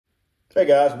Hey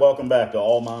guys, welcome back to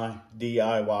All My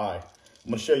DIY. I'm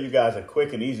going to show you guys a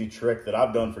quick and easy trick that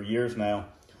I've done for years now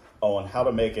on how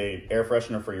to make an air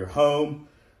freshener for your home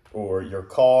or your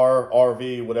car,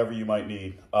 RV, whatever you might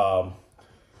need. The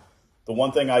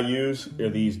one thing I use are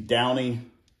these Downy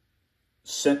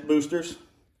scent boosters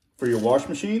for your wash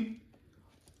machine.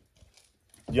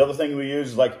 The other thing we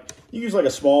use is you use a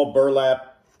small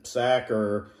burlap sack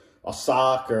or a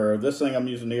sock, or this thing I'm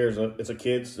using here is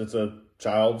it's a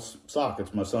child's sock.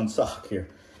 It's my son's sock here.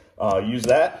 Use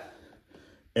that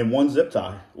and one zip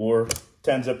tie or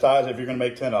 10 zip ties if you're going to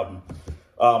make 10 of them.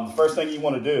 The first thing you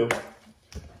want to do,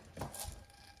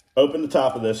 open the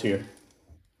top of this here.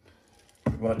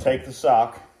 You want to take the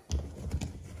sock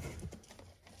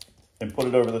and put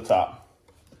it over the top,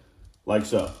 like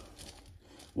so.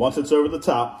 Once it's over the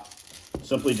top,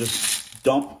 simply just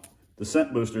dump the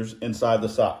scent boosters inside the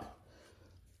sock.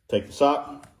 Take the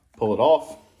sock, pull it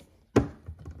off.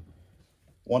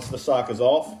 Once the sock is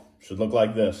off, it should look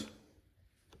like this.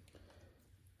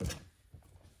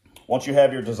 Once you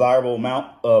have your desirable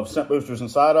amount of scent boosters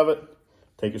inside of it,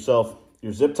 take yourself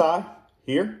your zip tie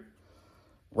here,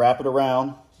 wrap it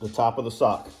around the top of the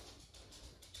sock,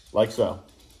 like so.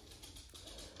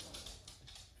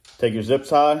 Take your zip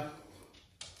tie,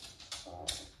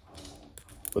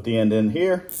 put the end in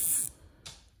here,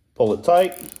 pull it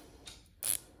tight.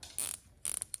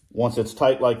 Once it's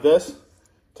tight like this,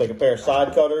 take a pair of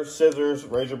side cutters, scissors,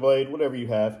 razor blade, whatever you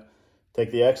have.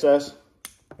 Take the excess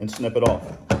and snip it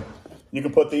off. You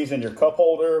can put these in your cup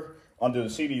holder, under the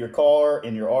seat of your car,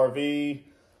 in your RV,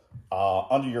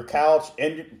 under your couch,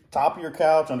 top of your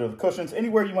couch, under the cushions,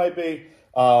 anywhere you might be.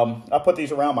 I put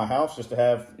these around my house just to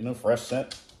have, fresh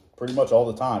scent pretty much all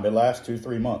the time. It lasts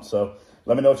 2-3 months. So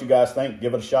let me know what you guys think.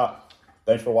 Give it a shot.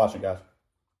 Thanks for watching, guys.